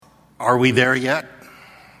Are we there yet?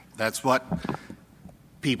 That's what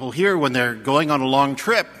people hear when they're going on a long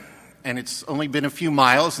trip and it's only been a few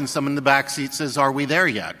miles and someone in the back seat says, "Are we there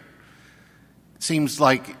yet?" It seems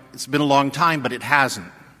like it's been a long time, but it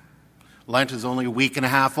hasn't. Lent is only a week and a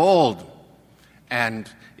half old. And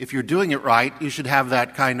if you're doing it right, you should have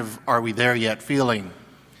that kind of "are we there yet" feeling.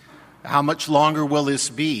 How much longer will this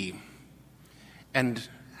be? And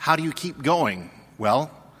how do you keep going? Well,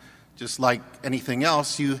 just like anything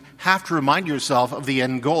else, you have to remind yourself of the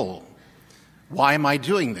end goal. Why am I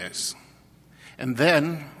doing this? And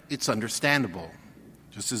then it's understandable.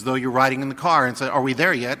 Just as though you're riding in the car and say, "Are we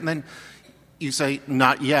there yet?" And then you say,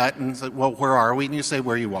 "Not yet." And say, "Well, where are we?" And you say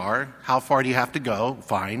where you are. How far do you have to go?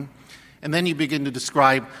 Fine. And then you begin to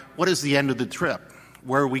describe what is the end of the trip.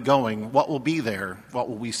 Where are we going? What will be there? What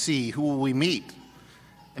will we see? Who will we meet?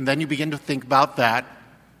 And then you begin to think about that,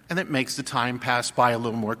 and it makes the time pass by a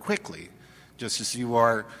little more quickly. Just as you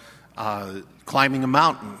are climbing a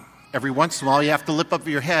mountain. Every once in a while, you have to lift up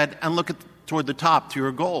your head and look toward the top to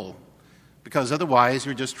your goal. Because otherwise,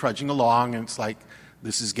 you're just trudging along, and it's like,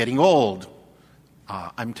 this is getting old.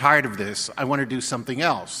 I'm tired of this. I want to do something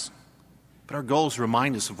else. But our goals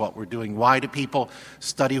remind us of what we're doing. Why do people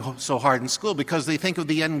study so hard in school? Because they think of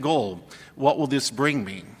the end goal. What will this bring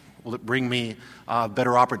me? Will it bring me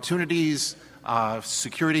better opportunities,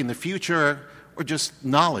 security in the future, or just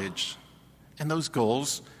knowledge? And those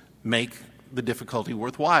goals make the difficulty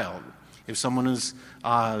worthwhile. If someone is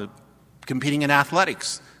competing in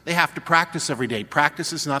athletics, they have to practice every day.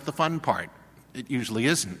 Practice is not the fun part. It usually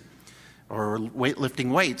isn't. Or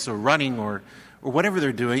lifting weights or running or whatever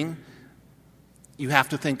they're doing, you have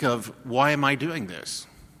to think of, why am I doing this?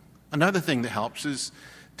 Another thing that helps is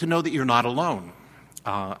to know that you're not alone.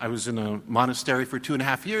 I was in a monastery for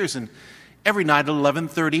 2.5 years, and every night at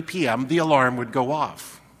 11:30 p.m., the alarm would go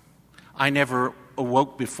off. I never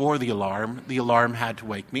awoke before the alarm. The alarm had to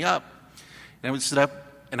wake me up. And I would sit up,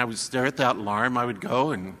 and I would stare at that alarm. I would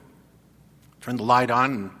go and turn the light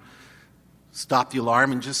on and stop the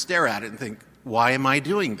alarm and just stare at it and think, why am I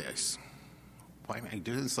doing this? Why am I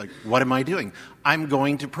doing this? Like, what am I doing? I'm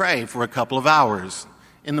going to pray for a couple of hours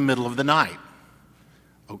in the middle of the night.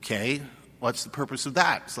 Okay, what's the purpose of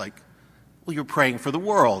that? It's like, well, you're praying for the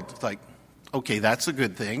world. It's like, okay, that's a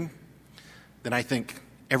good thing. Then I think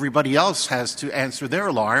everybody else has to answer their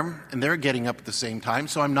alarm, and they're getting up at the same time,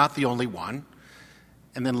 so I'm not the only one.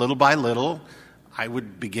 And then little by little, I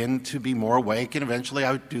would begin to be more awake, and eventually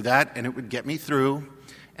I would do that, and it would get me through.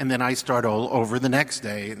 And then I start all over the next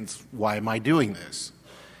day, and why am I doing this?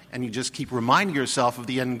 And you just keep reminding yourself of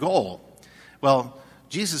the end goal. Well,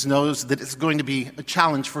 Jesus knows that it's going to be a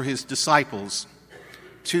challenge for his disciples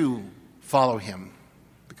to follow him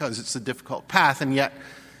because it's a difficult path, and yet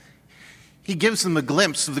he gives them a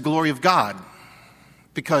glimpse of the glory of God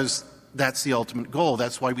because that's the ultimate goal.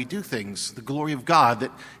 That's why we do things, the glory of God,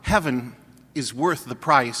 that heaven is worth the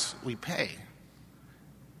price we pay.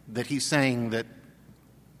 That he's saying that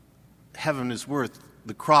heaven is worth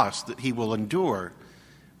the cross that he will endure.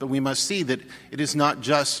 But we must see that it is not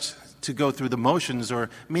just to go through the motions or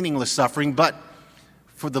meaningless suffering, but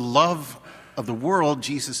for the love of the world,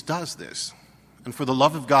 Jesus does this. And for the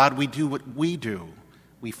love of God, we do what we do.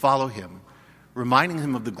 We follow him, reminding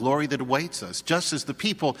him of the glory that awaits us. Just as the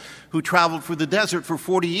people who traveled through the desert for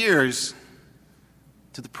 40 years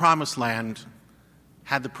to the promised land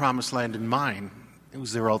had the promised land in mind. It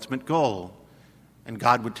was their ultimate goal. And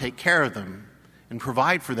God would take care of them and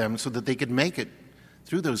provide for them so that they could make it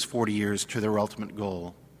through those 40 years to their ultimate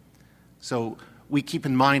goal. So we keep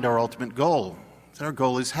in mind our ultimate goal. That our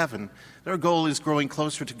goal is heaven. That our goal is growing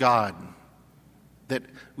closer to God. That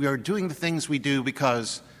we are doing the things we do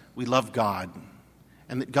because we love God.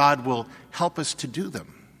 And that God will help us to do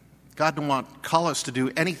them. God will not call us to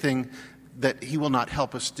do anything that he will not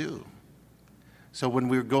help us do. So when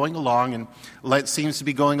we're going along and it seems to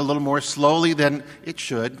be going a little more slowly than it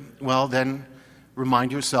should, well, then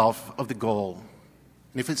remind yourself of the goal.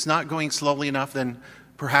 And if it's not going slowly enough, then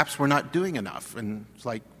perhaps we're not doing enough. And it's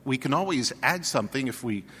like we can always add something if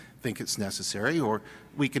we think it's necessary, or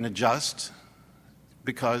we can adjust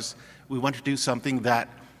because we want to do something that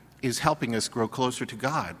is helping us grow closer to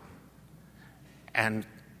God. And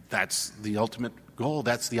that's the ultimate goal.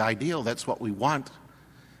 That's the ideal. That's what we want.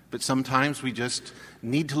 But sometimes we just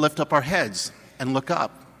need to lift up our heads and look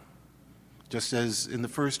up. Just as in the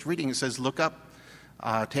first reading it says, look up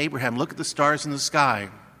to Abraham, look at the stars in the sky.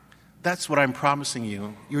 That's what I'm promising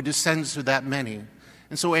you. Your descendants are that many.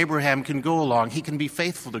 And so Abraham can go along. He can be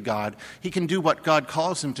faithful to God. He can do what God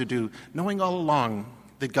calls him to do, knowing all along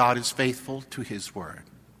that God is faithful to his word.